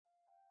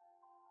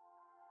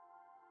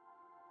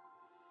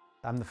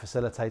I'm the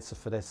facilitator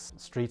for this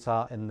street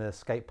art in the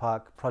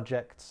skatepark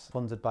project,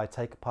 funded by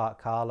A Part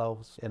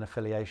Carlow in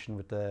affiliation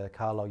with the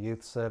Carlow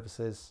Youth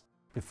Services.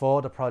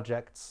 Before the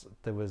project,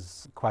 there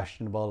was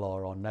questionable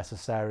or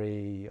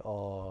unnecessary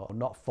or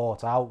not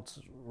thought out,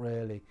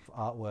 really,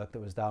 artwork that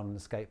was down in the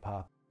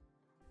skatepark.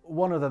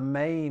 One of the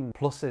main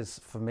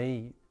pluses for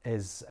me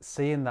is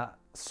seeing that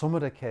some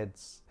of the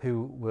kids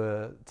who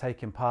were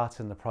taking part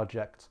in the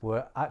project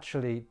were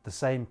actually the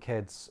same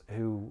kids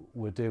who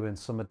were doing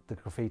some of the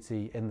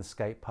graffiti in the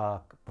skate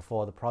park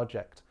before the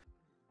project.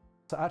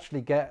 To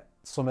actually get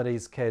some of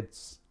these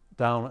kids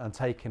down and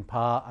taking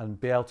part and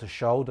be able to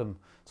show them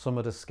some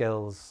of the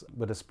skills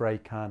with a spray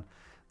can,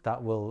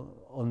 that will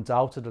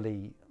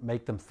undoubtedly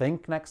make them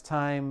think next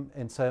time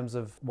in terms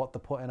of what they're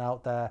putting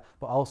out there,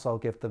 but also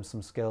give them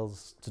some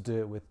skills to do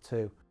it with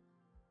too.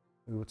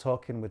 We were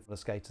talking with the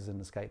skaters in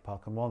the skate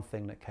park, and one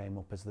thing that came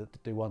up is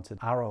that they wanted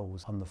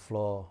arrows on the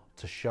floor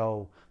to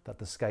show that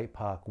the skate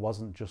park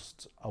wasn't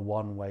just a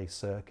one-way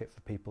circuit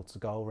for people to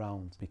go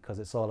around, because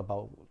it's all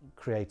about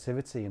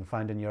creativity and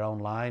finding your own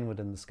line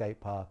within the skate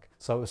park.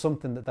 So it was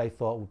something that they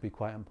thought would be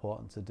quite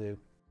important to do.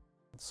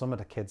 Some of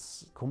the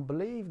kids couldn't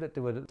believe that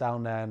they were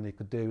down there and they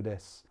could do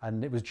this,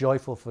 and it was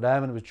joyful for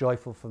them, and it was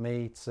joyful for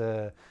me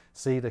to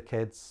see the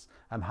kids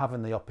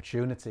having the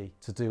opportunity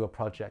to do a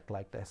project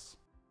like this.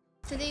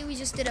 Today we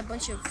just did a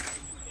bunch of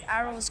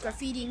arrows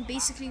graffitiing.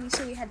 Basically,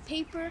 we had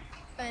paper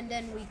and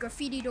then we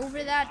graffitied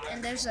over that,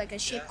 and there's like a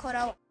shape cut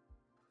out.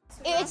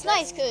 It's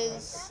nice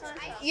because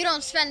you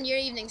don't spend your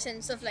evenings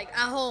and stuff like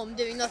at home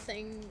doing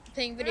nothing,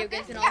 playing video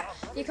games and all.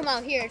 You come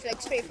out here to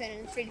like spray paint,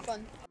 and it's really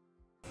fun.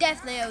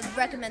 Definitely, I would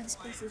recommend this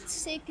place. It's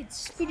sick,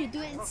 it's free to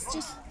do it, it's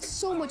just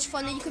so much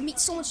fun, and you can meet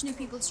so much new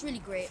people. It's really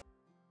great.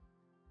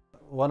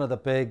 One of the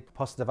big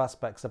positive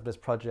aspects of this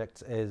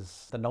project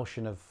is the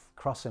notion of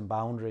crossing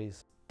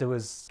boundaries. There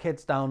was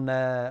kids down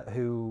there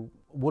who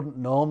wouldn't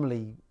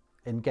normally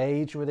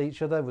engage with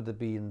each other, would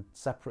be in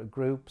separate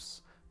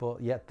groups,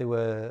 but yet they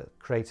were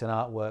creating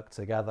artwork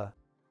together.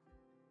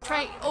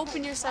 Try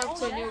open yourself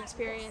to new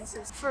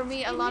experiences. For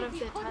me, a lot of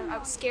the time I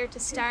was scared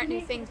to start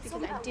new things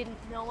because I didn't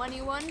know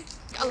anyone.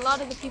 A lot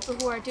of the people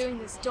who are doing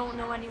this don't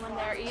know anyone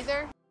there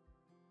either.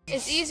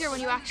 It's easier when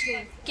you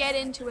actually get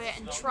into it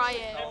and try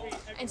it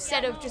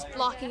instead of just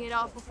blocking it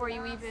off before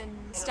you even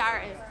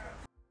start it.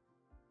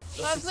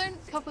 So I've learned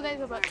a couple of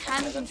days about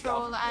hand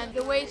control and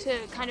the way to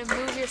kind of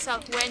move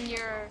yourself when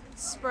you're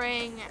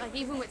spraying. Like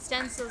even with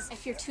stencils,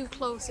 if you're too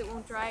close it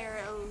won't dry or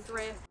it'll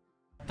drip.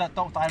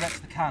 Don't direct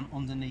the can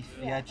underneath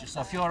the edges.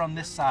 So if you're on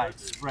this side,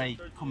 spray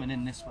coming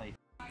in this way.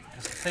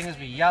 Because the thing is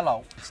with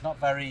yellow, it's not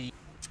very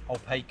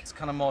opaque. It's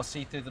kind of more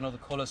see-through than other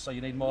colours, so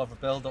you need more of a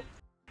build-up.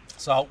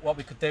 So what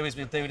we could do is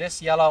we'll do this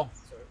yellow,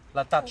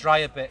 let that dry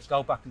a bit,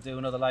 go back and do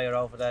another layer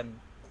over them.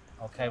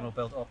 Okay, and we'll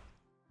build it up.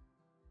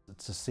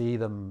 To see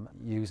them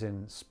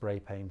using spray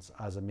paint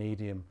as a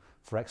medium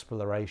for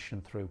exploration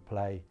through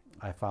play,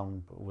 I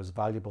found was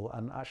valuable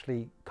and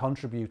actually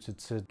contributed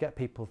to get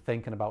people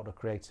thinking about the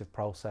creative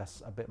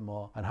process a bit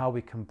more and how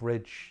we can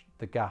bridge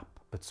the gap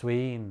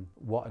between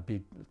what would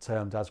be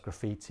termed as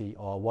graffiti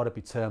or what would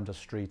be termed as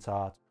street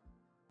art.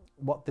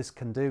 What this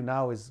can do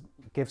now is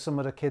give some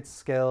of the kids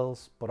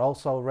skills, but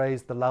also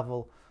raise the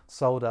level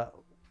so that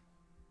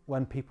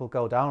when people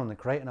go down and they're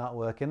creating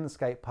artwork in the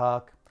skate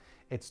park,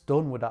 it's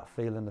done with that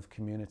feeling of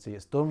community,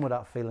 it's done with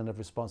that feeling of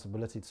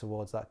responsibility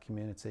towards that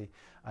community,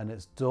 and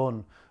it's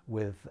done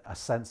with a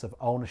sense of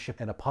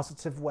ownership in a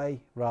positive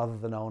way rather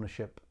than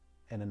ownership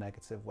in a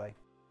negative way.